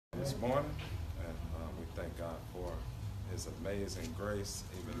this morning, and we thank God for His amazing grace,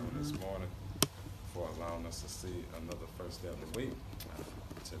 even on this morning, for allowing us to see another first day of the week,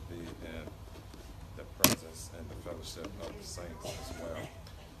 to be in the presence and the fellowship of the saints as well.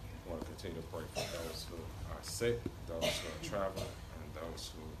 I want to continue to pray for those who are sick, those who are traveling, and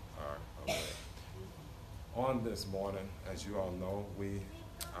those who are away. On this morning, as you all know, we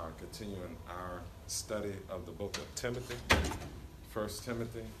are continuing our study of the book of Timothy, 1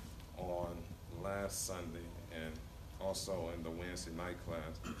 Timothy, on last Sunday, and also in the Wednesday night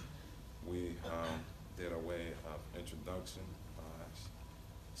class. We did a way of introduction,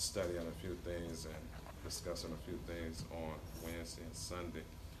 studying a few things and discussing a few things on Wednesday and Sunday.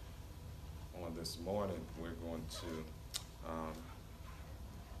 On this morning, we're going to,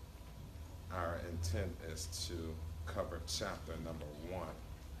 our intent is to cover chapter number 1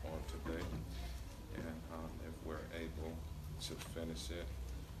 on today, and if we're able to finish it,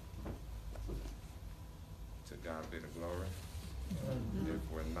 to God be the glory.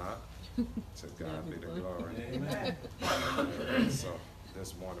 If we're not, to God be the glory. Amen. So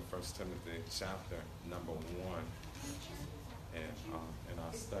this morning, 1 Timothy chapter number 1, and in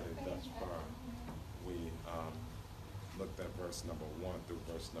our study thus far, we looked at verse number 1 through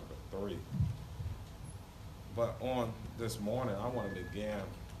verse number 3. But on this morning, I want to begin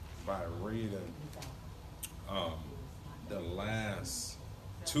by reading the last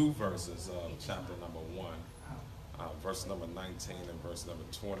 2 verses of chapter number 1, verse number 19 and verse number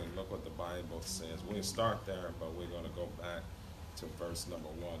 20. Look what the Bible says. We'll start there, but we're going to go back to verse number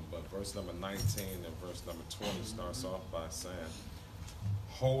 1. But verse number 19 and verse number 20 starts off by saying,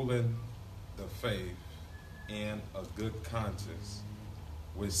 holding the faith in a good conscience,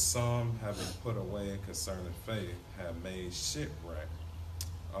 which some, having put away concerning faith, have made shipwreck,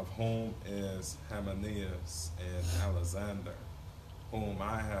 of whom is Hymenaeus and Alexander, whom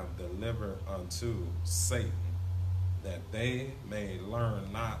I have delivered unto Satan, that they may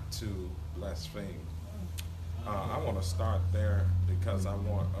learn not to blaspheme. I want to start there because I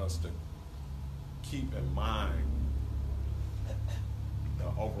want us to keep in mind the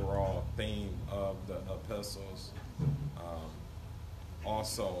overall theme of the epistles,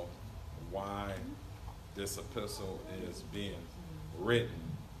 also why this epistle is being written.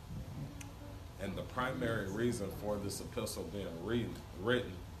 And the primary reason for this epistle being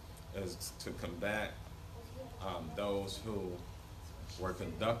written is to combat those who were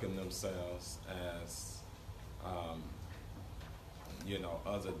conducting themselves as,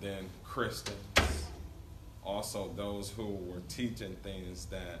 other than Christians. Also those who were teaching things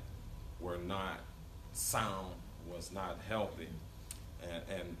that were not sound, was not healthy.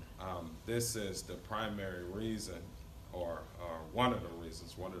 And this is the primary reason, or one of the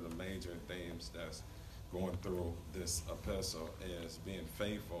reasons, one of the major themes that's going through this epistle is being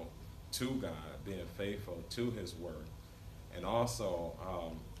faithful to God, being faithful to His Word, and also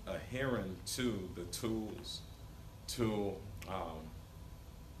adhering to the tools, to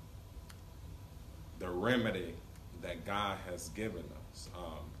the remedy that God has given us.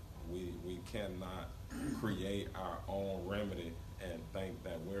 We cannot create our own remedy and think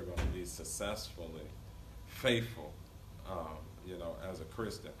that we're going to be successfully faithful, as a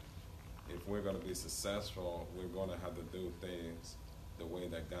Christian. If we're going to be successful, we're going to have to do things the way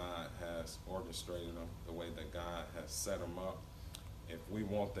that God has orchestrated them, the way that God has set them up. If we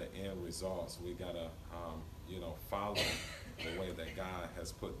want the end results, we got to, follow the way that God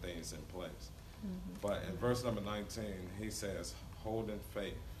has put things in place. Mm-hmm. But in verse number 19, he says, holding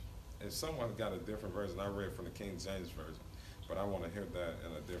faith. If someone got a different version, I read from the King James Version, but I want to hear that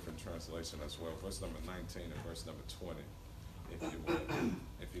in a different translation as well. Verse number 19 and verse number 20, if you would,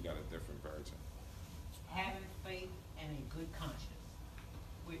 if you got a different version. Having faith and a good conscience,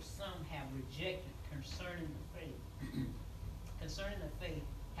 which some have rejected concerning the faith,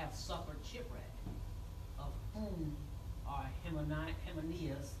 have suffered shipwreck, of whom are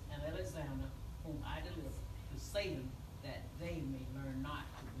Hymenaeus and Alexander, whom I delivered to Satan, that they may learn not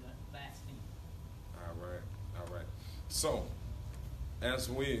to blaspheme. All right. So, as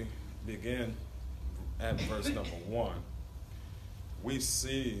we begin at verse number 1, we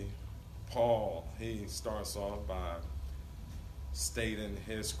see Paul, he starts off by stating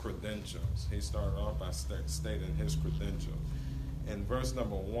his credentials. He started off by stating his credentials. In verse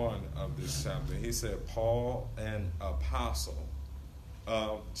number 1 of this chapter, he said, Paul, an apostle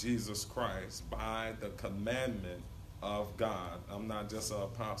of Jesus Christ, by the commandment of God. I'm not just an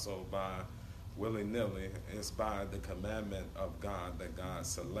apostle by willy-nilly. It's by the commandment of God that God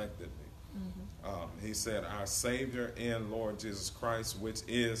selected me. Mm-hmm. He said, our Savior and Lord Jesus Christ, which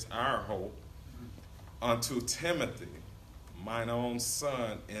is our hope, unto Timothy, mine own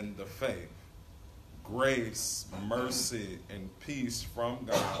son in the faith, grace, mercy, and peace from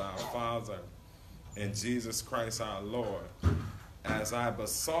God our Father and Jesus Christ our Lord, as I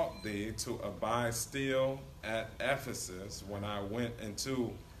besought thee to abide still at Ephesus when I went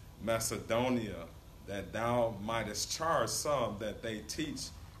into Macedonia, that thou mightest charge some that they teach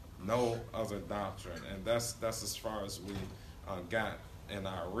no other doctrine. And that's as far as we got in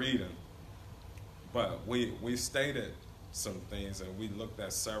our reading. But we stated some things, and we looked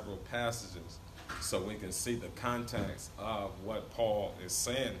at several passages so we can see the context of what Paul is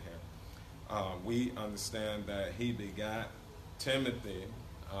saying here. We understand that he begat Timothy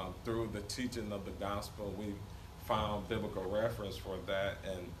through the teaching of the gospel. We found biblical reference for that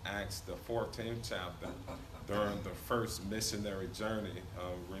in Acts, the 14th chapter, during the first missionary journey.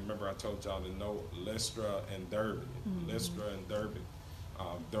 Remember I told y'all to know Lystra and Derbe. Mm-hmm. Lystra and Derbe.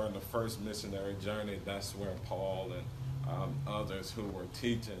 During the first missionary journey, that's where Paul and others who were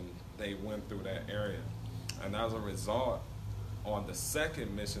teaching, they went through that area. And as a result, on the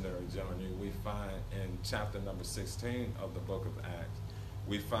second missionary journey, we find in chapter number 16 of the book of Acts,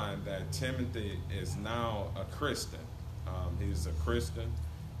 we find that Timothy is now a Christian. He's a Christian.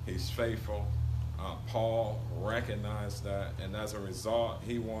 He's faithful. Paul recognized that, and as a result,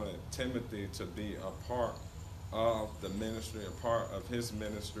 he wanted Timothy to be a part of the ministry, a part of his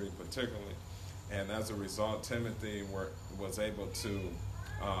ministry particularly. And as a result, Timothy was able to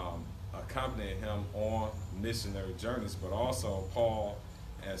accompany him on missionary journeys. But also Paul,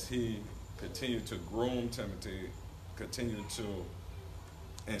 as he continued to groom Timothy, continued to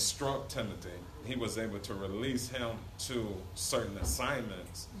instruct Timothy, he was able to release him to certain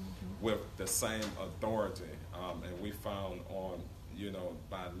assignments with the same authority. And we found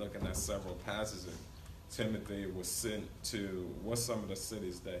by looking at several passages, Timothy was sent to, what's some of the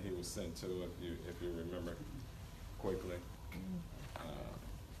cities that he was sent to, if you remember quickly?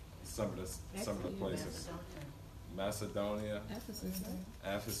 Some of the places. Macedonia,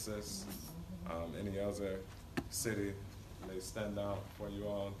 Ephesus. Any other city may stand out for you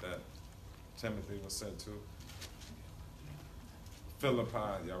all that Timothy was sent to?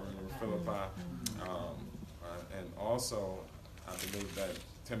 Philippi, y'all remember Philippi? And also, I believe that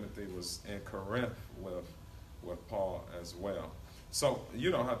Timothy was in Corinth with Paul as well. So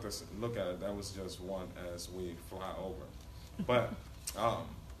you don't have to look at it. That was just one as we fly over. But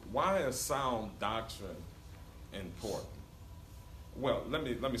why is sound doctrine important? Well, let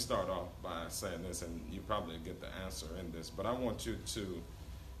me start off by saying this, and you probably get the answer in this, but I want you to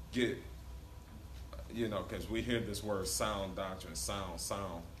get, because we hear this word sound doctrine, sound.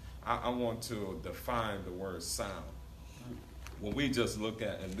 I want to define the word sound. When we just look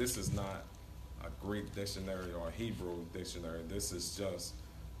at, and this is not a Greek dictionary or a Hebrew dictionary, this is just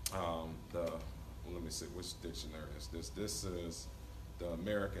let me see, which dictionary is this? This is the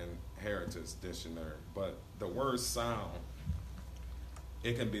American Heritage Dictionary. But the word sound,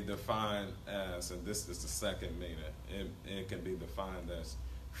 it can be defined as, and this is the second meaning, it can be defined as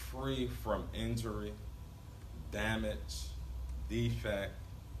free from injury, damage, defect,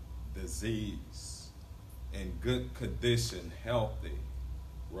 disease, in good condition, healthy,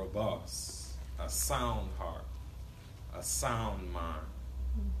 robust, a sound heart, a sound mind,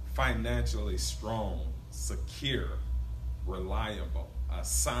 financially strong, secure, reliable, a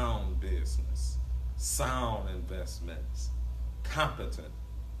sound business, sound investments, competent,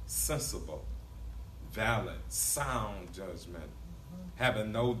 sensible, valid, sound judgment,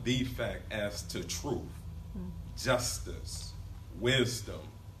 having no defect as to truth, justice, wisdom,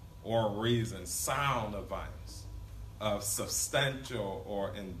 or reason, sound advice, of substantial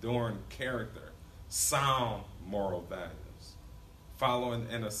or enduring character, sound moral values, following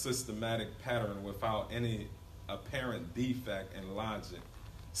in a systematic pattern without any apparent defect in logic,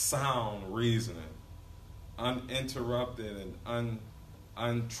 sound reasoning, uninterrupted and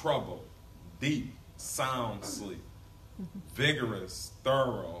untroubled, deep, sound sleep, vigorous,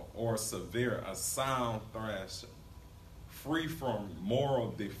 thorough, or severe, a sound thrashing, free from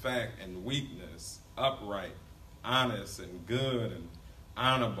moral defect and weakness, upright, honest and good and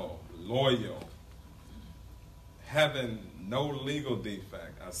honorable, loyal, having no legal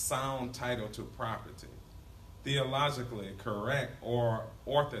defect, a sound title to property, theologically correct or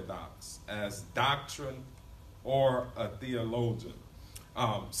orthodox as doctrine or a theologian.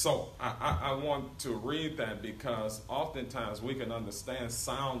 So I want to read that because oftentimes we can understand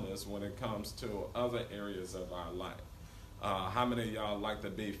soundness when it comes to other areas of our life. How many of y'all like to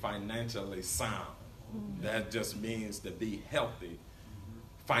be financially sound? That just means to be healthy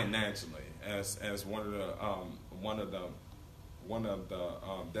financially, as one of the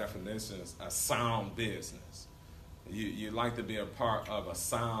definitions, a sound business. You like to be a part of a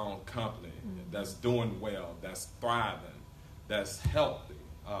sound company that's doing well, that's thriving, that's healthy,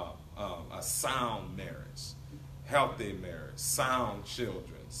 a sound marriage, healthy marriage, sound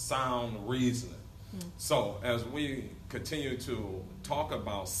children, sound reasoning. So as we continue to talk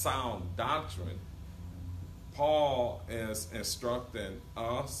about sound doctrine, Paul is instructing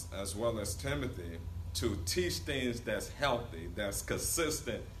us as well as Timothy to teach things that's healthy, that's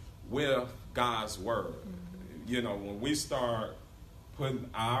consistent with God's word. You know, when we start putting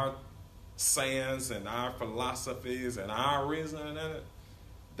our sayings and our philosophies and our reasoning in it,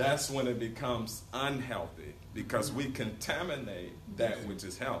 that's when it becomes unhealthy, because we contaminate that which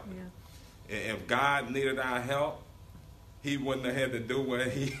is healthy. Yeah. If God needed our help, he wouldn't have had to do what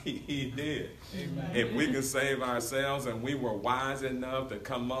he did. Amen. If we can save ourselves and we were wise enough to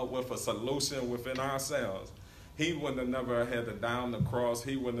come up with a solution within ourselves, he wouldn't have never had to die on the cross.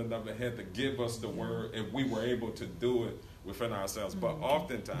 He wouldn't have never had to give us the word if we were able to do it within ourselves. But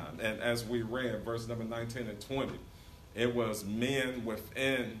oftentimes, and as we read verse number 19 and 20, it was men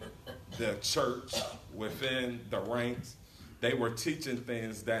within the church, within the ranks. They were teaching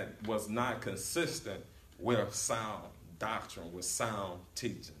things that was not consistent with sound doctrine, with sound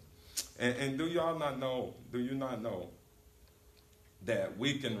teaching. And do you not know that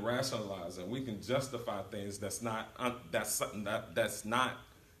we can rationalize and we can justify things that's not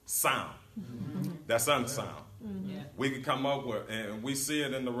sound, that's unsound. We can come up with, and we see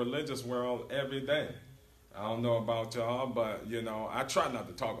it in the religious world every day. I don't know about y'all, but I try not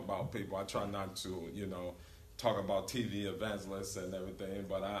to talk about people. I try not to talk about TV evangelists and everything,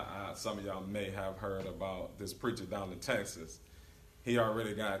 but some of y'all may have heard about this preacher down in Texas. He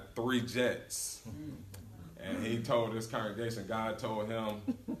already got 3 jets. And he told his congregation, God told him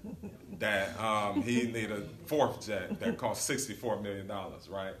that he needed a 4th jet that cost $64 million,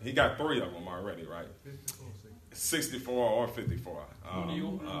 right? He got 3 of them already, right? 64 or 54.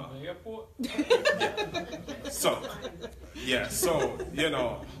 The airport? So,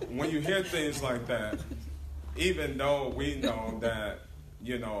 when you hear things like that, even though we know that,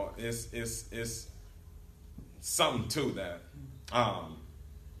 it's something to that,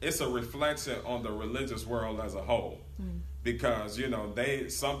 it's a reflection on the religious world as a whole. Because,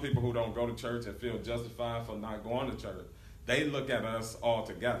 some people who don't go to church and feel justified for not going to church, they look at us all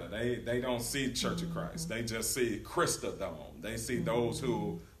together. They don't see Church of Christ. They just see Christendom. They see those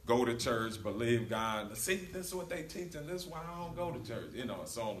who go to church, believe God. See, this is what they teach, and this is why I don't go to church, and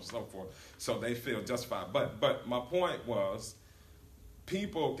so on and so forth. So they feel justified. But my point was,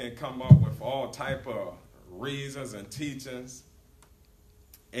 people can come up with all type of reasons and teachings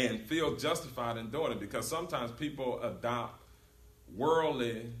and feel justified in doing it, because sometimes people adopt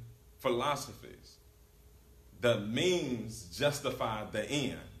worldly philosophies. The means justify the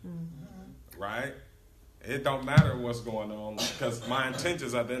end, right? It don't matter what's going on, because my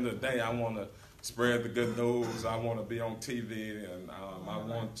intentions at the end of the day, I want to spread the good news. I want to be on TV, and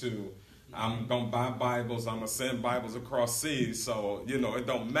I'm going to buy Bibles. I'm going to send Bibles across seas. So, it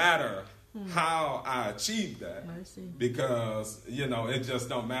don't matter how I achieve that, because, it just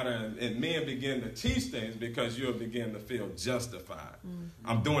don't matter. And men begin to teach things because you'll begin to feel justified.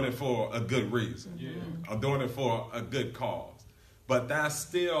 I'm doing it for a good reason. I'm doing it for a good cause. But that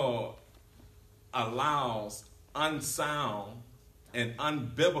still allows unsound and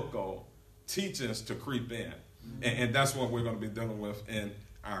unbiblical teachings to creep in. And that's what we're going to be dealing with in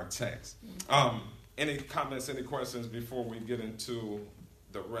our text. Any comments, any questions before we get into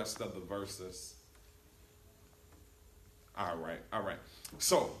the rest of the verses? All right.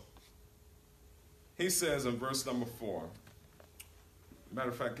 So, he says in verse number 4, matter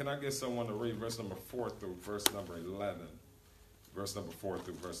of fact, can I get someone to read verse number 4 through verse number 11? Verse number 4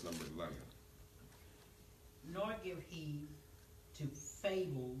 through verse number 11. Nor give heed to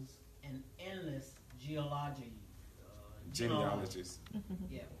fables and endless genealogies,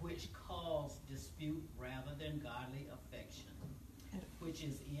 which cause dispute rather than godly affection, which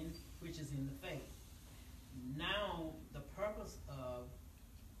is in the faith. Now the purpose of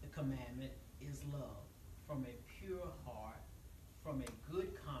the commandment is love, from a pure heart, from a good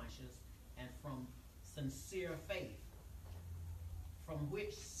conscience, and from sincere faith, from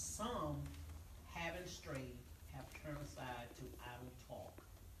which some, having strayed, have turned aside to idle talk,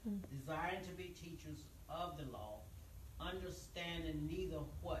 desiring to be teachers of the law, understanding neither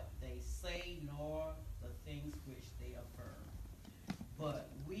what they say nor the things which they affirm. But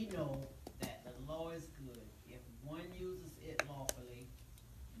we know that the law is good if one uses it lawfully,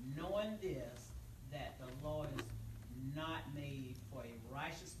 knowing this, that the law is not made for a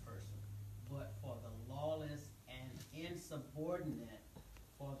righteous person, but for the lawless and insubordinate,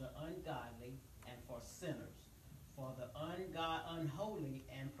 for the ungodly, and for sinners, for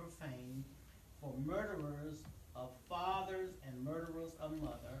for murderers of fathers and murderers of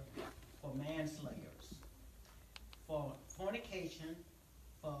mother, for manslayers, for fornication,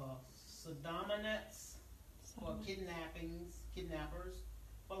 for sodomites, for kidnappers,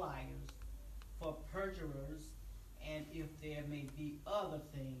 for liars, for perjurers, and if there may be other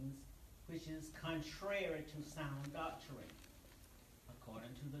things which is contrary to sound doctrine, according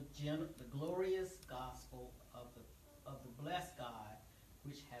to the glorious gospel of the blessed God,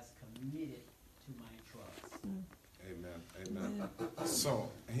 which has committed to my trust. Amen. Amen. So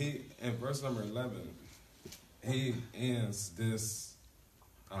he, in verse number 11, he ends this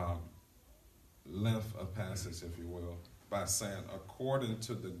length of passage, if you will, by saying, according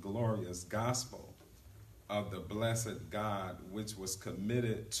to the glorious gospel of the blessed God, which was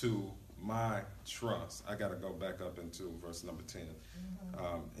committed to my trust. I got to go back up into verse number 10.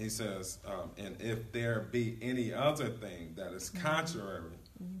 He says, and if there be any other thing that is contrary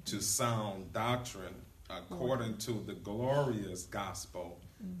to sound doctrine, according to the glorious gospel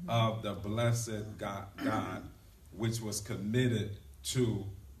of the blessed God, which was committed to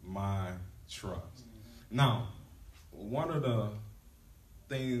my trust. Now, one of the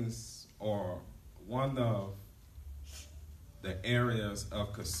things, or one of the areas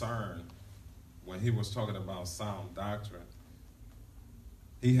of concern when he was talking about sound doctrine,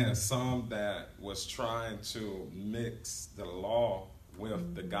 he had some that was trying to mix the law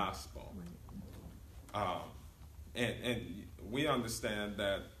with the gospel. And we understand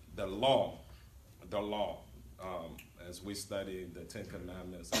that the law, as we study the Ten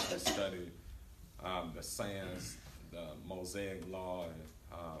Commandments, as we study the sayings, the Mosaic law,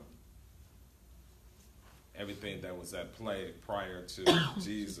 and everything that was at play prior to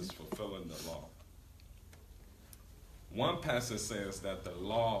Jesus fulfilling the law. One passage says that the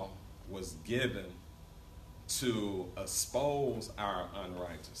law was given to expose our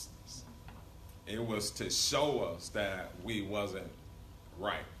unrighteousness. It was to show us that we wasn't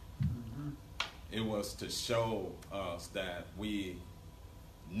right. It was to show us that we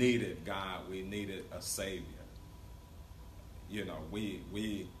needed God, we needed a Savior. You know,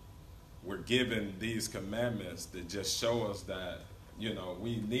 we were given these commandments to just show us that, you know,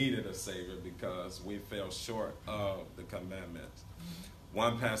 we needed a Savior because we fell short of the commandments.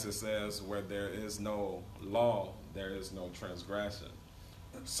 One passage says, where there is no law, there is no transgression.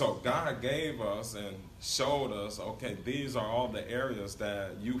 So God gave us and showed us, okay, these are all the areas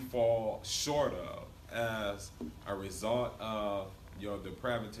that you fall short of as a result of your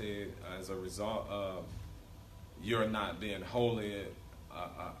depravity, as a result of your not being holy,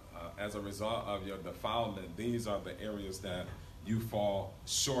 as a result of your defilement. These are the areas that you fall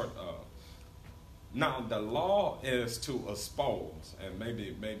short of. Now, the law is to expose, and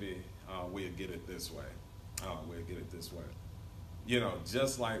maybe we'll get it this way. You know,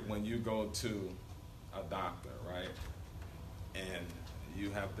 just like when you go to a doctor, right? And you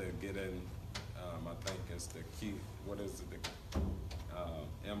have to get in, I think it's the key, what is it, the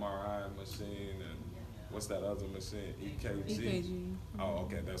MRI machine, and what's that other machine? EKG? Oh,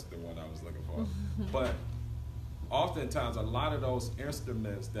 okay, that's the one I was looking for. But oftentimes, a lot of those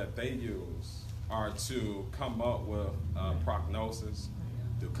instruments that they use are to come up with a prognosis,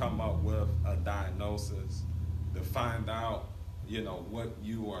 to come up with a diagnosis, to find out, you know, what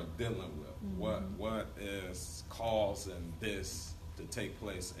you are dealing with, what is causing this to take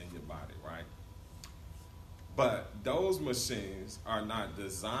place in your body, right? But those machines are not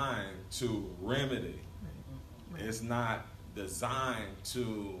designed to remedy. It's not designed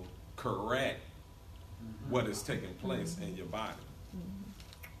to correct what is taking place in your body.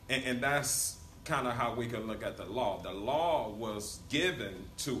 And that's kind of how we can look at the law. The law was given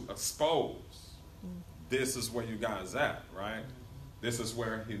to expose. This is where you guys at, right? This is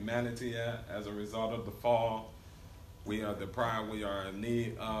where humanity at as a result of the fall. We are deprived. We are in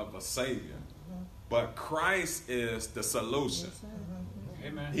need of a Savior. But Christ is the solution.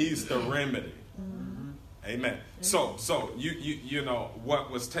 Amen. He's the remedy. Amen. So you know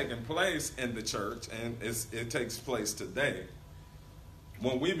what was taking place in the church, and it takes place today.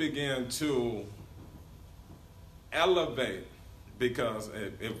 When we begin to elevate, because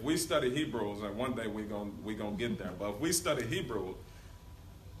if we study Hebrews, and one day we're gonna get there, but if we study Hebrew,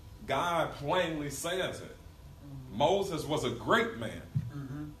 God plainly says it. Moses was a great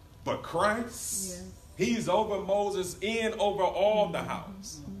man, but Christ, he's over Moses and over all the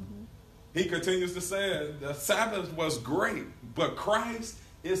house. He continues to say the Sabbath was great, but Christ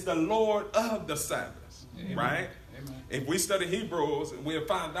is the Lord of the Sabbath, right? Amen. If we study Hebrews, we'll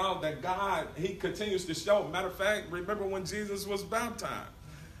find out that God, he continues to show. Matter of fact, remember when Jesus was baptized?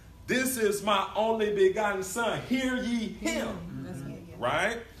 This is my only begotten son. Hear ye him.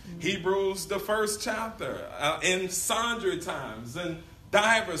 Right? Hebrews, the first chapter, in sundry times and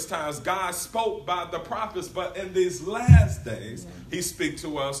divers times, God spoke by the prophets, but in these last days, he speaks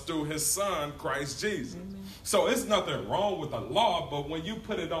to us through his son, Christ Jesus. So it's nothing wrong with the law, but when you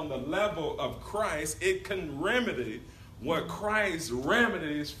put it on the level of Christ, it can remedy what Christ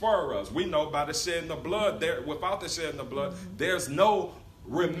remedies for us. We know by the shedding of blood, without the shedding of blood, there's no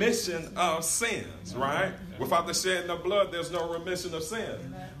remission of sins, right? Without the shedding of blood, there's no remission of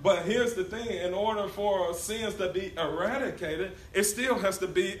sins. But here's the thing, in order for sins to be eradicated, it still has to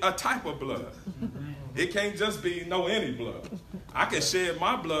be a type of blood. It can't just be any blood. I can shed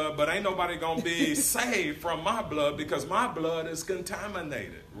my blood, but ain't nobody going to be saved from my blood because my blood is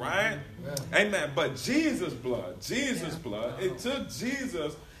contaminated, right? Amen. But Jesus' blood, it took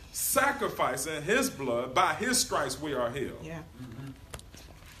Jesus sacrificing his blood. By his stripes we are healed.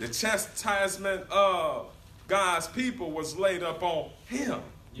 The chastisement of God's people was laid up on him.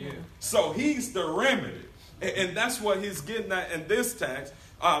 So he's the remedy. And that's what he's getting at in this text.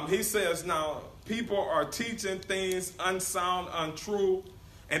 He says, now, people are teaching things unsound, untrue.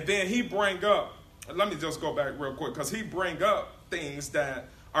 And then he bring up, let me just go back real quick, because he bring up things that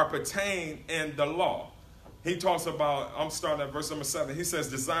are pertained in the law. He talks about, I'm starting at verse number 7. He says,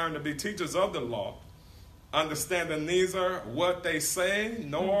 desiring to be teachers of the law, understanding neither what they say,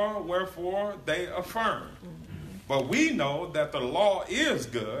 nor wherefore they affirm. But we know that the law is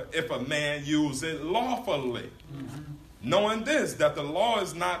good if a man use it lawfully. Knowing this, that the law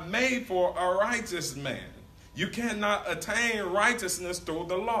is not made for a righteous man. You cannot attain righteousness through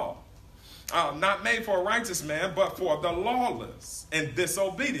the law. Not made for a righteous man, but for the lawless and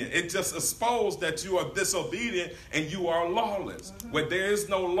disobedient. It just exposed that you are disobedient and you are lawless. Where there is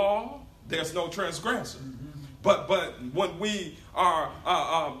no law, there's no transgression. But when we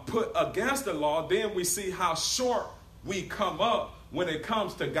are put against the law, then we see how short we come up when it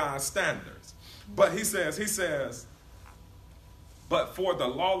comes to God's standards. But he says, but for the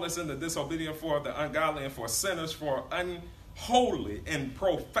lawless and the disobedient, for the ungodly and for sinners, for unholy and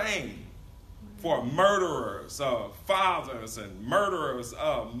profane, for murderers of fathers and murderers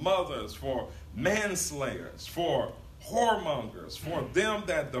of mothers, for manslayers, for whoremongers, for them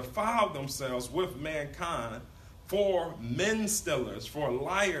that defile themselves with mankind, for men stealers, for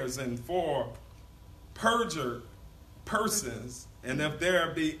liars, and for perjured persons, and if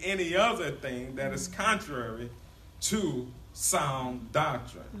there be any other thing that is contrary to sound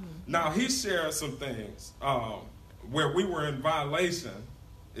doctrine. Now, he shares some things where we were in violation,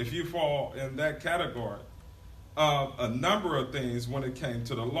 if you fall in that category, of a number of things when it came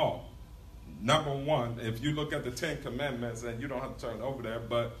to the law. Number one, if you look at the 10 Commandments, and you don't have to turn over there,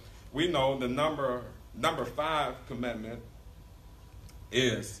 but we know the number 5 commandment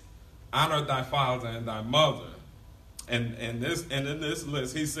is honor thy father and thy mother. And in this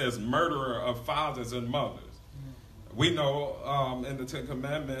list, he says murderer of fathers and mothers. We know in the 10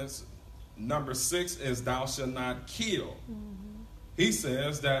 Commandments, number 6 is thou shalt not kill. He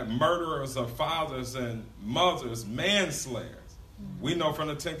says that murderers of fathers and mothers, manslayers. We know from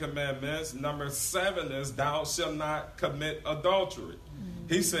the 10 Commandments, number 7 is thou shalt not commit adultery.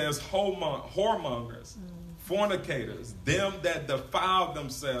 He says whoremongers, fornicators, them that defile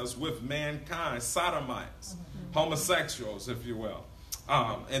themselves with mankind, sodomites, homosexuals, if you will.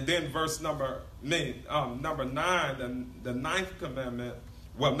 And then verse number 9, the 9th commandment,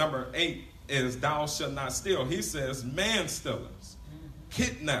 number 8 is thou shalt not steal. He says man-stealers,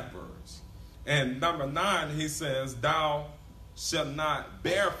 kidnappers. And number 9, he says thou shalt not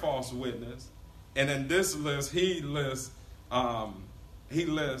bear false witness. And in this list, he lists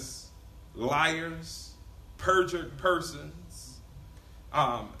liars, perjured persons,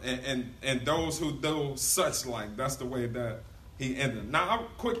 and those who do such like. That's the way that he ended. Now, I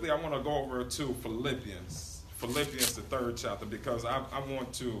want to go over to Philippians, the 3rd chapter, because I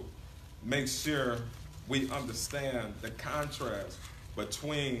want to make sure we understand the contrast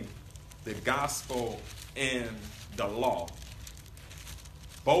between the gospel and the law.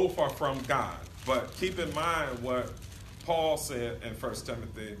 Both are from God, but keep in mind what Paul said in 1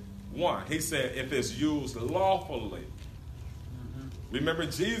 Timothy 1. He said, if it's used lawfully. Remember,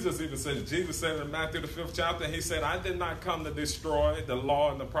 Jesus said in Matthew the 5th chapter, he said, I did not come to destroy the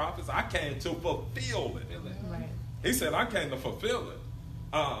law and the prophets. I came to fulfill it. Right. He said, I came to fulfill it.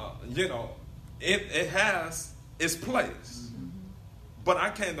 It has its place, but I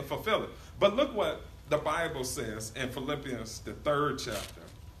came to fulfill it. But look what the Bible says in Philippians, the 3rd chapter.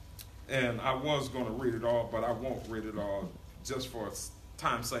 And I was going to read it all, but I won't read it all just for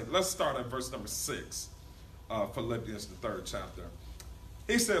time's sake. Let's start at verse number 6, Philippians, the 3rd chapter.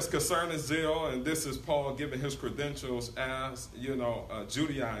 he says concerning zeal, and this is Paul giving his credentials as, a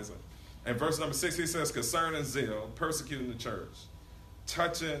Judaizer. In verse number 6, he says concerning zeal, persecuting the church,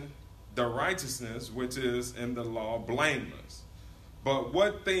 touching the righteousness which is in the law, blameless. But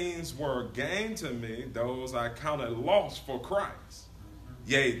what things were gained to me, those I counted loss for Christ.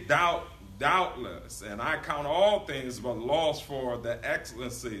 Yea, doubtless, and I count all things but loss for the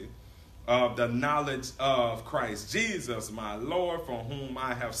excellency of the knowledge of Christ Jesus, my Lord, for whom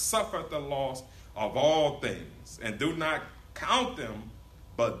I have suffered the loss of all things, and do not count them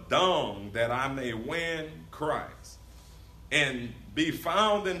but dung, that I may win Christ, and be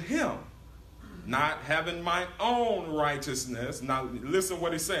found in him, not having my own righteousness. Now listen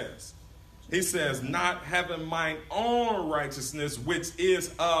what he says. He says, not having mine own righteousness, which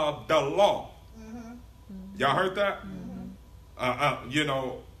is of the law. Y'all heard that?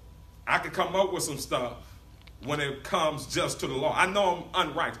 I could come up with some stuff when it comes just to the law. I know I'm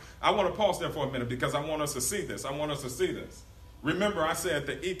unrighteous. I want to pause there for a minute because I want us to see this. Remember, I said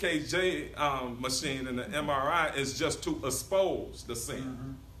the EKG machine and the MRI is just to expose the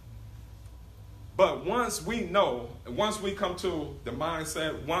sin. But once we know, once we come to the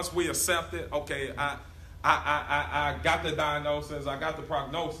mindset, once we accept it, okay, I got the diagnosis, I got the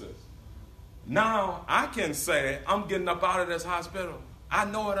prognosis. Now I can say, I'm getting up out of this hospital. I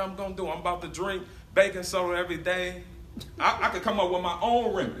know what I'm going to do. I'm about to drink baking soda every day. I could come up with my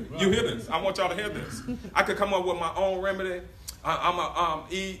own remedy. You hear this? I want y'all to hear this. I could come up with my own remedy. I'm going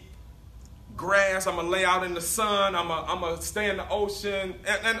to eat grass. I'm going to lay out in the sun. I'm going to stay in the ocean.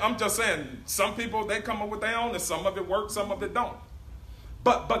 And I'm just saying, some people, they come up with their own, and some of it works, some of it don't.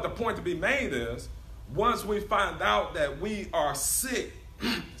 But the point to be made is, once we find out that we are sick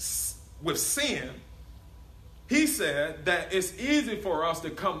with sin, he said that it's easy for us to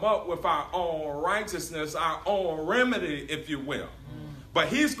come up with our own righteousness, our own remedy, if you will. But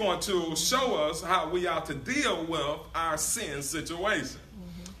he's going to show us how we are to deal with our sin situation.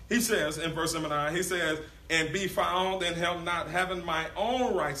 He says in verse 9, he says, and be found in him, not having my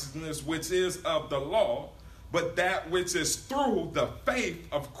own righteousness, which is of the law, but that which is through the faith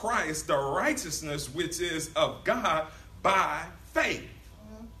of Christ, the righteousness which is of God by faith.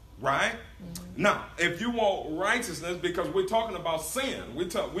 Right? Now, if you want righteousness, because we're talking about sin,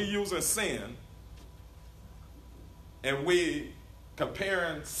 we using sin, and we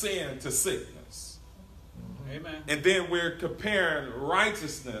comparing sin to sickness. Amen. And then we're comparing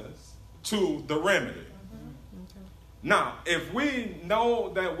righteousness to the remedy. Now, if we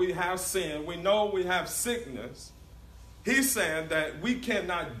know that we have sin, we know we have sickness, he's saying that we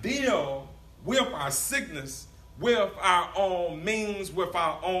cannot deal with our sickness with our own means, with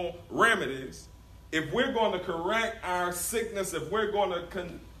our own remedies. If we're going to correct our sickness, if we're going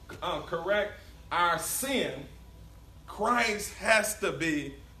to correct our sin, Christ has to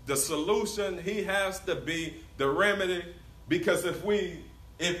be the solution. He has to be the remedy. Because if we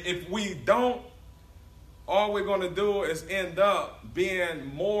don't, all we're going to do is end up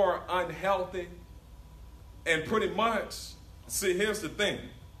being more unhealthy. And pretty much, see, here's the thing.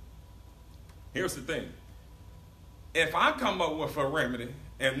 If I come up with a remedy,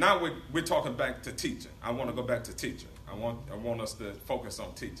 and now we're talking back to teaching. I want to go back to teaching. I want us to focus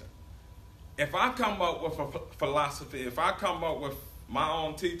on teaching. If I come up with a philosophy, if I come up with my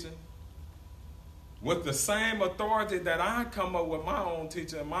own teaching, with the same authority that I come up with my own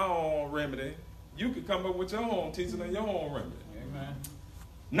teaching and my own remedy, you could come up with your own teaching and your own remedy. Amen.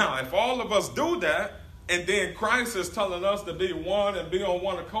 Now, if all of us do that, and then Christ is telling us to be one and be on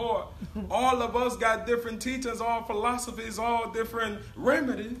one accord, all of us got different teachings, all philosophies, all different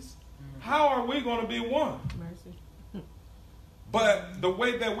remedies. How are we going to be one? Mercy. But the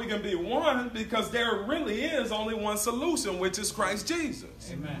way that we can be one, because there really is only one solution, which is Christ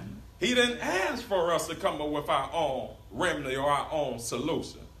Jesus. Amen. He didn't ask for us to come up with our own remedy or our own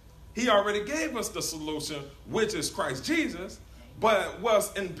solution. He already gave us the solution, which is Christ Jesus. But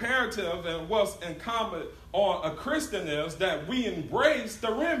what's imperative and what's incumbent on a Christian is that we embrace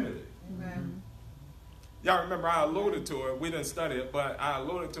the remedy. Amen. Y'all remember I alluded to it. We didn't study it, but I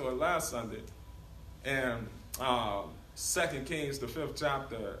alluded to it last Sunday. And 2 Kings, the 5th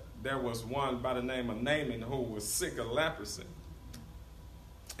chapter, there was one by the name of Naaman who was sick of leprosy.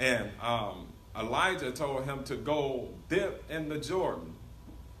 And Elijah told him to go dip in the Jordan,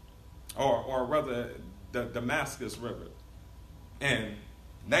 or rather the Damascus River. And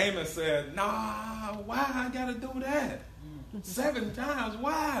Naaman said, nah, why I gotta do that? 7 times,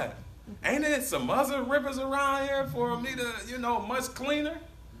 why? Ain't there some other rivers around here for me to, much cleaner?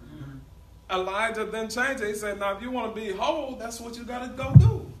 Elijah then changed it. He said, now if you want to be whole, that's what you gotta go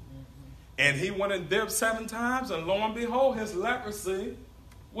do. And he went and dipped 7 times, and lo and behold, his leprosy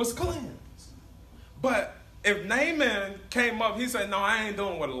was cleansed. But if Naaman came up, he said, no, I ain't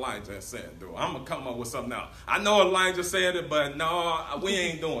doing what Elijah said, do. I'm going to come up with something else. I know Elijah said it, but no, we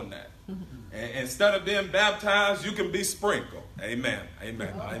ain't doing that. And instead of being baptized, you can be sprinkled. Amen.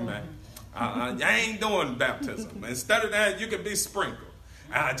 Amen. Amen. I ain't doing baptism. Instead of that, you can be sprinkled.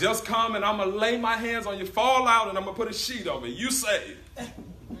 I just come and I'm going to lay my hands on you, fall out, and I'm going to put a sheet over you. You saved.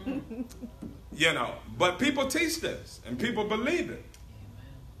 You know, but people teach this, and people believe it.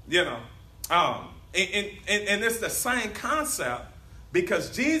 You know, and it's the same concept,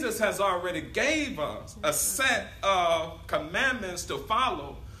 because Jesus has already gave us a set of commandments to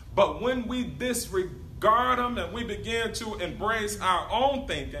follow. But when we disregard them and we begin to embrace our own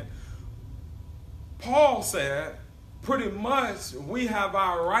thinking, Paul said, pretty much we have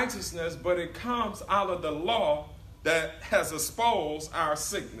our righteousness, but it comes out of the law that has exposed our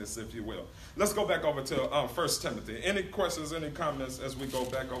sickness, if you will. Let's go back over to 1 Timothy. Any questions, any comments as we go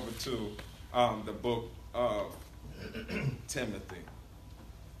back over to the book of Timothy?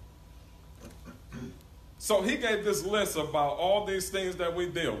 So he gave this list about all these things that we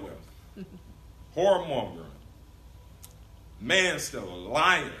deal with. Whoremongering, manstealer,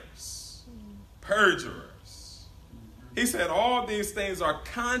 liars, perjurers. He said all these things are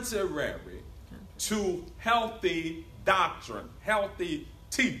contrary to healthy doctrine, healthy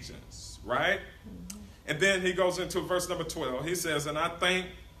teachings, right? And then he goes into verse number 12. He says, and I thank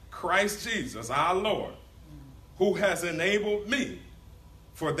Christ Jesus, our Lord, who has enabled me,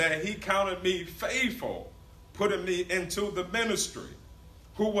 for that he counted me faithful, putting me into the ministry,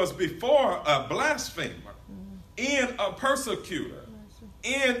 who was before a blasphemer, and a persecutor,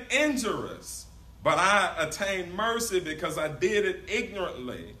 and injurious. But I attained mercy because I did it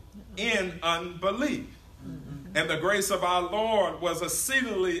ignorantly in unbelief. And the grace of our Lord was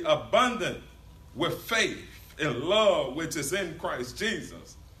exceedingly abundant with faith and love which is in Christ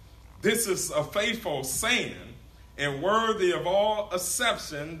Jesus. This is a faithful saying and worthy of all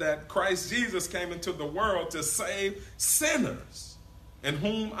acceptation, that Christ Jesus came into the world to save sinners, in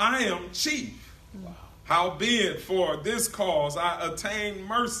whom I am chief. Wow. Howbeit for this cause I attained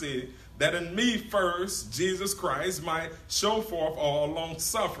mercy, that in me first Jesus Christ might show forth all long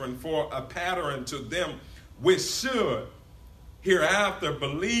suffering for a pattern to them which should hereafter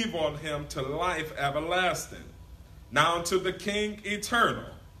believe on him to life everlasting. Now unto the King eternal,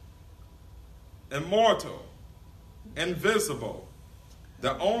 immortal, invisible,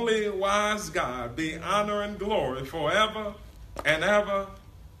 the only wise God, be honor and glory forever and ever.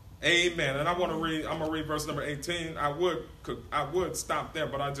 Amen. And I'm going to read verse number 18. I would stop there,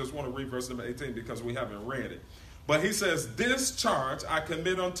 but I just want to read verse number 18 because we haven't read it. But he says, this charge I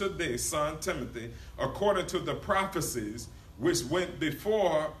commit unto thee, son Timothy, according to the prophecies which went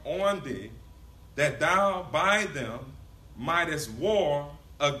before on thee, that thou by them mightest war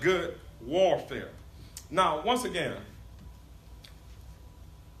a good warfare. Now, once again,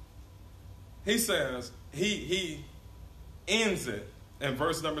 he says, he ends it in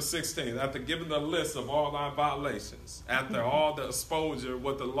verse number 16, after giving the list of all our violations, after all the exposure,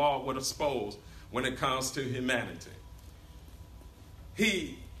 what the law would expose when it comes to humanity.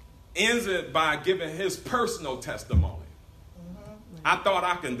 He ends it by giving his personal testimony. I thought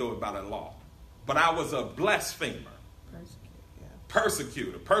I can do it by the law, but I was a blasphemer,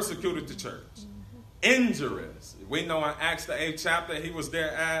 persecuted the church, injurious. We know in Acts the 8th chapter, he was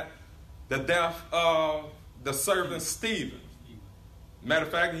there at the death of the servant Stephen. Matter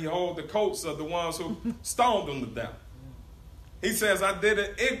of fact, he held the coats of the ones who stoned him to death. He says, I did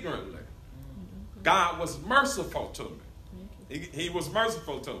it ignorantly. God was merciful to me. He was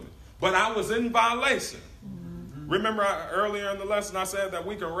merciful to me. But I was in violation. Remember earlier in the lesson I said that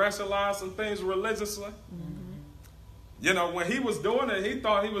we can rationalize some things religiously? You know, when he was doing it, he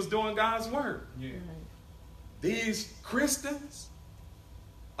thought he was doing God's work. Yeah. These Christians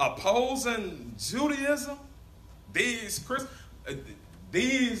opposing Judaism, these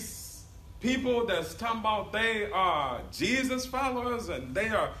people that's talking about they are Jesus followers and they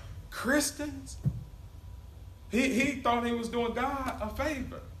are Christians, he thought he was doing God a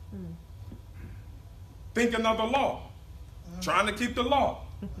favor. Thinking of the law, trying to keep the law.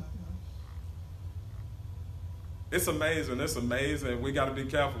 It's amazing. We got to be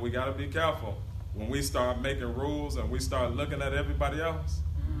careful. When we start making rules and we start looking at everybody else,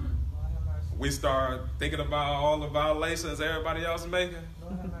 we start thinking about all the violations everybody else is making.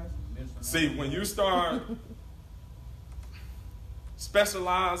 See, when you start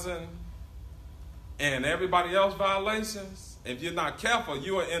specializing in everybody else's violations, if you're not careful,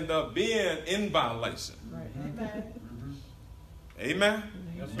 you will end up being in violation. Right. Amen. Amen.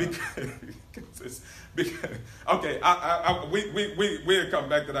 Because okay, we'll come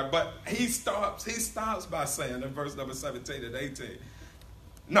back to that. But he starts by saying in verse number 17 and 18.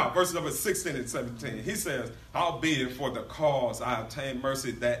 No, verse number 16 and 17. He says, howbeit for the cause I obtained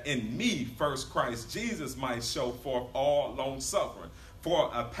mercy, that in me first Christ Jesus might show forth all long suffering, for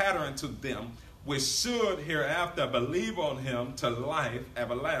a pattern to them which should hereafter believe on him to life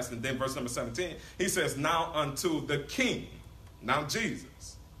everlasting. Then verse number 17, he says, now unto the King, now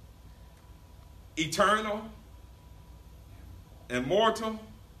Jesus, eternal, immortal,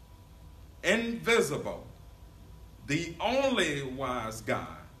 invisible, the only wise God,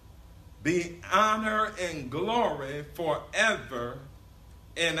 be honor and glory forever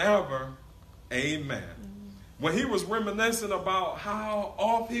and ever. Amen. When he was reminiscing about how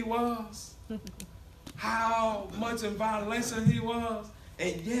off he was, how much in violation he was,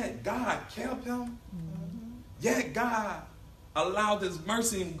 and yet God kept him, yet God allowed his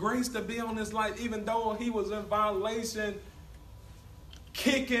mercy and grace to be on his life, even though he was in violation,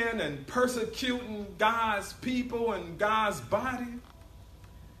 kicking and persecuting God's people and God's body.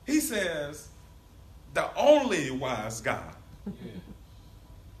 He says, the only wise God. Yeah.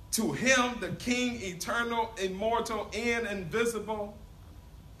 To him, the King, eternal, immortal, and invisible,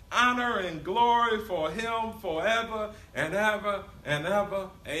 honor and glory for him forever and ever and ever.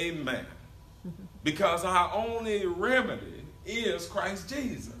 Amen. Because our only remedy is Christ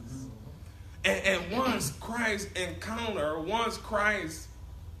Jesus. And once Christ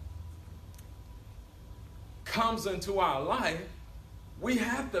comes into our life, we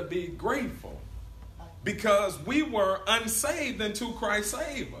have to be grateful because we were unsaved until Christ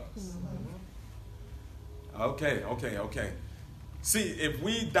saved us. Okay. See, if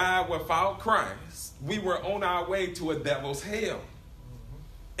we died without Christ, we were on our way to a devil's hell.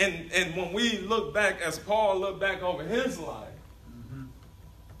 And when we look back, as Paul looked back over his life,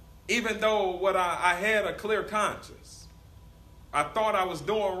 even though I had a clear conscience, I thought I was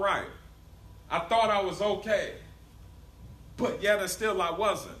doing right, I thought I was okay, but yet and still I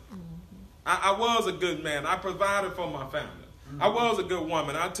wasn't. I was a good man. I provided for my family. I was a good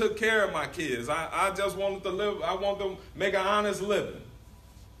woman. I took care of my kids. I just wanted to live. I wanted to make an honest living.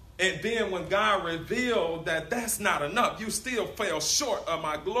 And then when God revealed that that's not enough, you still fell short of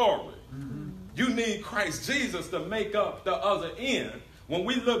my glory. You need Christ Jesus to make up the other end. When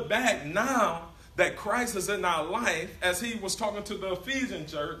we look back now that Christ is in our life, as he was talking to the Ephesian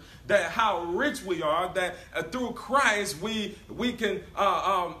church, that how rich we are, that through Christ we can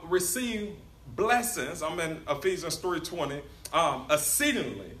receive blessings. I'm in Ephesians 3:20,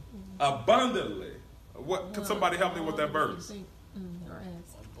 exceedingly, abundantly. What? Could somebody help me with that verse?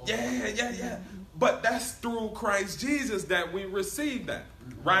 Yeah. But that's through Christ Jesus that we receive that,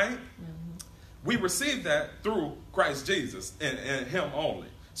 right? We receive that through Christ Jesus and him only.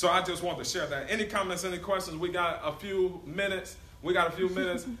 So I just want to share that. Any comments, any questions? We got a few minutes.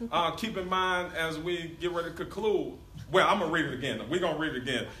 Keep in mind as we get ready to conclude. Well, I'm going to read it again. We're going to read it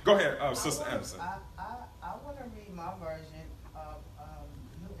again. Go ahead, Sister Anderson. I want to read my version of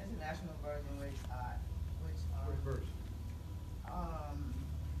New International Version, which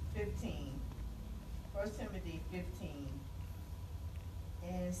 15. 1 Timothy 15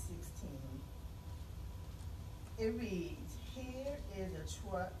 and 16. It reads, here is a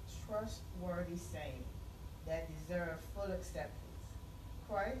trustworthy saying that deserves full acceptance.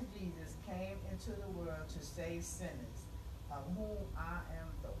 Christ Jesus came into the world to save sinners, of whom I am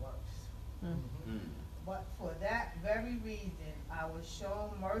the worst. But for that very reason I was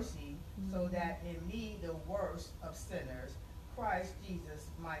shown mercy, so that in me, the worst of sinners, Christ Jesus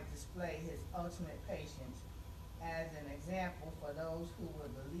might display his ultimate patience as an example for those who will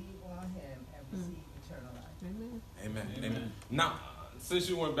believe on him and receive eternal life. Amen. Now, since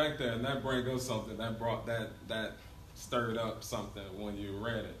you went back there, and that brings us something that stirred up something when you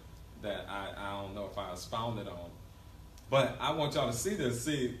read it that I don't know if I expounded on. But I want y'all to see this.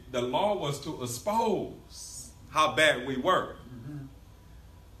 See, the law was to expose how bad we were.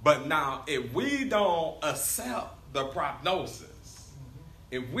 But now, if we don't accept the prognosis,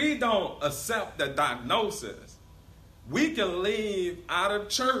 if we don't accept the diagnosis, we can leave out of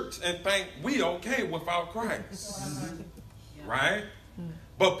church and think we okay without Christ. Right?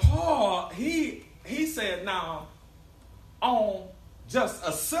 But Paul, he said, now, on just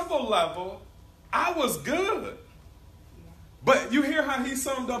a civil level, I was good. But you hear how he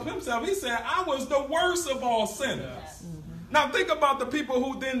summed up himself. He said, I was the worst of all sinners. Now think about the people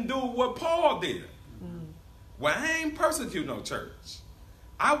who didn't do what Paul did. Well, I ain't persecute no church.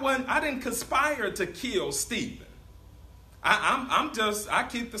 I didn't conspire to kill Stephen. I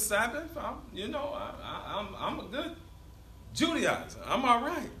keep the Sabbath. I'm a good Judaizer. I'm all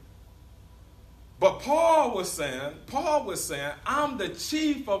right. But Paul was saying, I'm the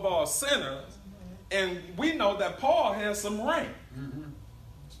chief of all sinners. And we know that Paul has some rank.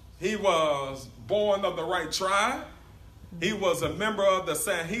 He was born of the right tribe. He was a member of the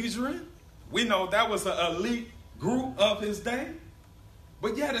Sanhedrin. We know that was an elite group of his day.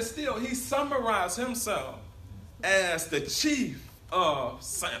 But yet and still, he summarized himself as the chief of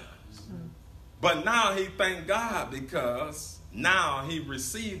sinners. But now he thanked God because now he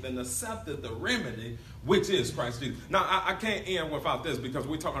received and accepted the remedy, which is Christ Jesus. Now, I can't end without this because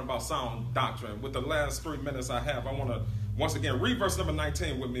we're talking about sound doctrine. With the last 3 minutes I have, I want to once again read verse number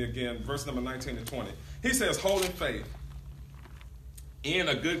 19 with me again, verse number 19 and 20. He says, holding faith in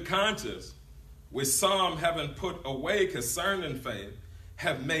a good conscience, which some having put away concerning faith,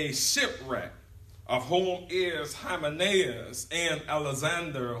 have made shipwreck, of whom is Hymenaeus and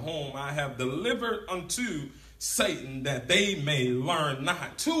Alexander, whom I have delivered unto Satan, that they may learn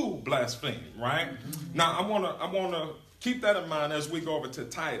not to blaspheme. Right? Now, I wanna keep that in mind as we go over to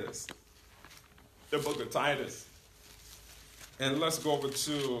Titus, the book of Titus, and let's go over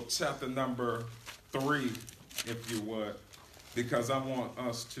to chapter number 3, if you would, because I want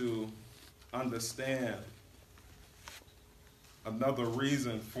us to understand another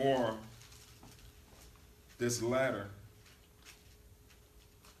reason for this letter.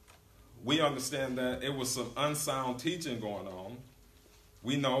 We understand that it was some unsound teaching going on.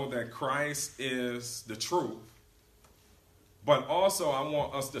 We know that Christ is the truth. But also I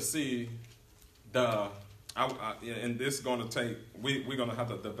want us to see and this is going to take, we're going to have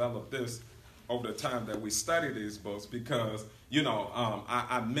to develop this over the time that we study these books because,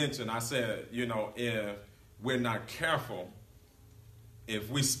 I said, if we're not careful, if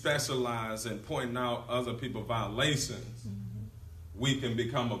we specialize in pointing out other people's violations, we can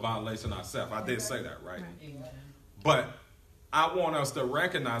become a violation ourselves. I did say that, right? But I want us to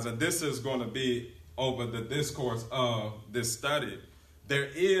recognize, and this is going to be over the discourse of this study, there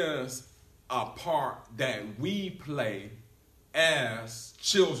is a part that we play as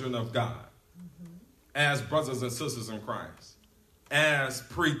children of God, as brothers and sisters in Christ, as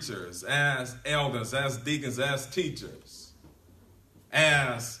preachers, as elders, as deacons, as teachers,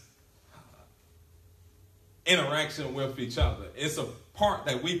 as interaction with each other. It's a part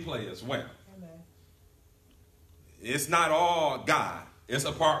that we play as well. Amen. It's not all God. It's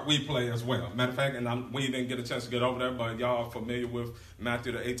a part we play as well. Matter of fact, and we didn't get a chance to get over there, but y'all are familiar with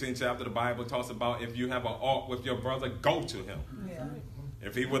Matthew the 18th chapter. The Bible talks about if you have an ought with your brother, go to him. Yeah.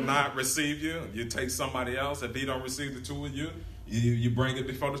 If he would not receive you, you take somebody else. If he don't receive the two of you, you bring it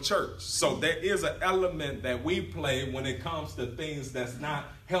before the church. So there is an element that we play when it comes to things that's not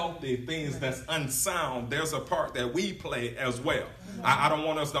healthy, things that's unsound. There's a part that we play as well. I don't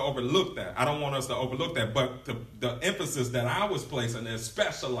want us to overlook that. But the emphasis that I was placing is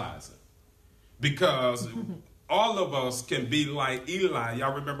specializing. Because all of us can be like Eli.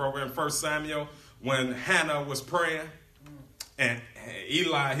 Y'all remember over in 1 Samuel when Hannah was praying? And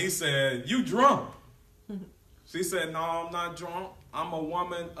Eli, he said, "You drunk?" She said, "No, I'm not drunk. I'm a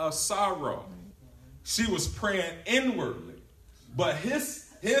woman of sorrow." She was praying inwardly. But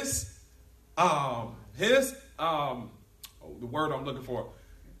the word I'm looking for,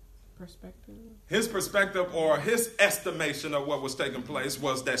 his perspective or his estimation of what was taking place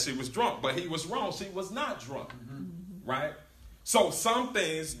was that she was drunk. But he was wrong. She was not drunk. Right? So some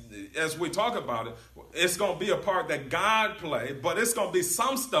things, as we talk about it, it's going to be a part that God played, but it's going to be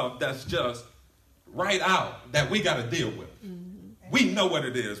some stuff that's just right out that we got to deal with. We know what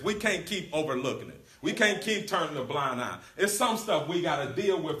it is. We can't keep overlooking it. We can't keep turning a blind eye. It's some stuff we got to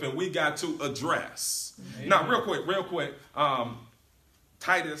deal with and we got to address. Amen. Now, real quick,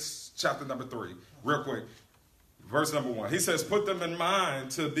 Titus chapter number 3, real quick, verse number 1. He says, "Put them in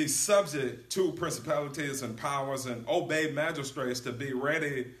mind to be subject to principalities and powers and obey magistrates, to be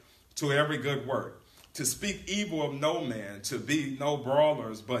ready to every good work, to speak evil of no man, to be no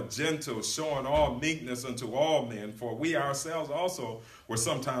brawlers, but gentle, showing all meekness unto all men. For we ourselves also were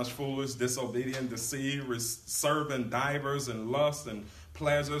sometimes foolish, disobedient, deceived, serving divers and lust and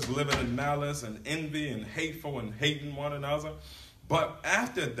pleasures, living in malice and envy and hateful and hating one another. But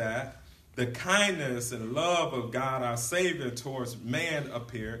after that, the kindness and love of God our Savior towards man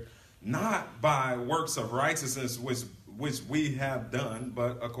appeared, not by works of righteousness which we have done,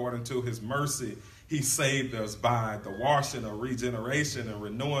 but according to his mercy he saved us by the washing of regeneration and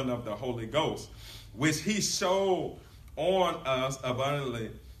renewing of the Holy Ghost, which he showed on us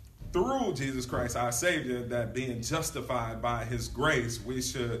abundantly through Jesus Christ our Savior, that being justified by his grace we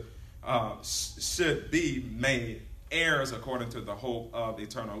should be made heirs according to the hope of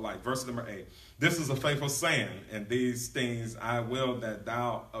eternal life. Verse number 8. This is a faithful saying, and these things I will that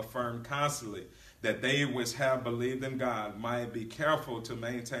thou affirm constantly, that they which have believed in God might be careful to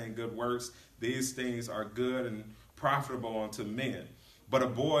maintain good works. These things are good and profitable unto men. But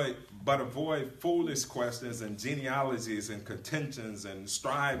avoid foolish questions and genealogies and contentions and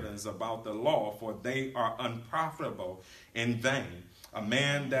strivings about the law, for they are unprofitable and vain. A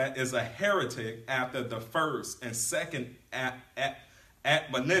man that is a heretic after the first and second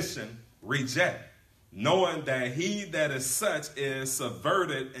admonition reject, knowing that he that is such is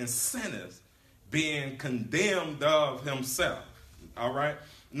subverted and sinneth, being condemned of himself. All right.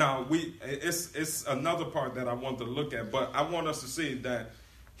 Now it's another part that I want to look at, but I want us to see that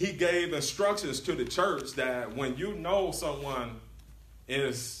he gave instructions to the church that when you know someone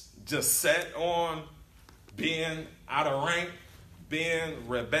is just set on being out of rank, being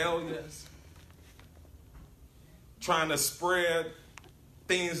rebellious, trying to spread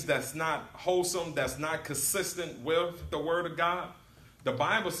things that's not wholesome, that's not consistent with the Word of God, the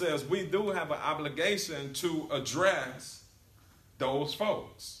Bible says we do have an obligation to address those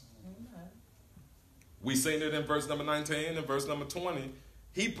folks. We seen it in verse number 19 and verse number 20.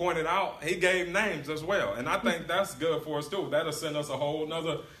 He pointed out, he gave names as well. And I think that's good for us too. That'll send us a whole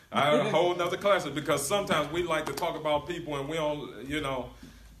nother class, because sometimes we like to talk about people and we don't,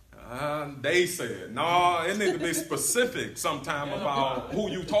 they said. No, it needs to be specific sometime about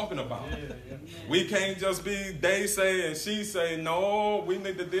who you talking about. We can't just be they say and she say. No, we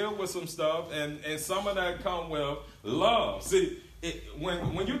need to deal with some stuff, and some of that come with love. See,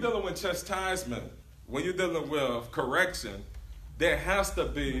 when you're dealing with chastisement, when you're dealing with correction, there has to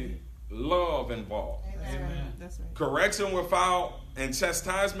be love involved. Amen. That's right. Correction without and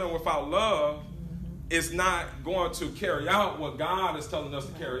chastisement without love is not going to carry out what God is telling us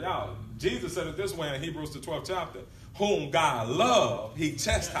to carry out. Jesus said it this way in Hebrews the 12th chapter: whom God loved, he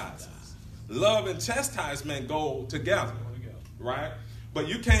chastises. Love and chastisement go together, right? But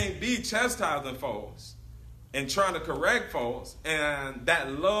you can't be chastising folks and trying to correct folks, and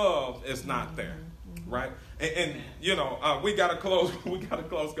that love is not there, right? And we gotta close. We gotta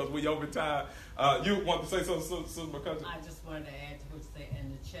close because we over time. You want to say something, Sister McCutcheon? I just wanted to add to what you say,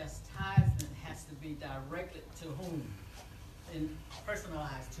 and the chastisement has to be directed to whom, and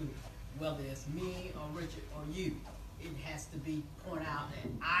personalized to, whether it's me or Richard or you. It has to be pointed out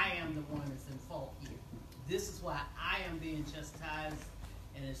that I am the one that's in fault here. This is why I am being chastised,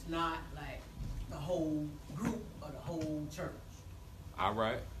 and it's not like the whole group or the whole church. All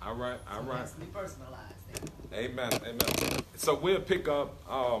right. So it has to be personalized there. Amen. So we'll pick up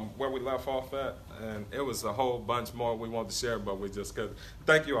where we left off at, and it was a whole bunch more we wanted to share, but we just couldn't.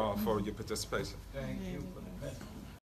 Thank you all for your participation. Thank you.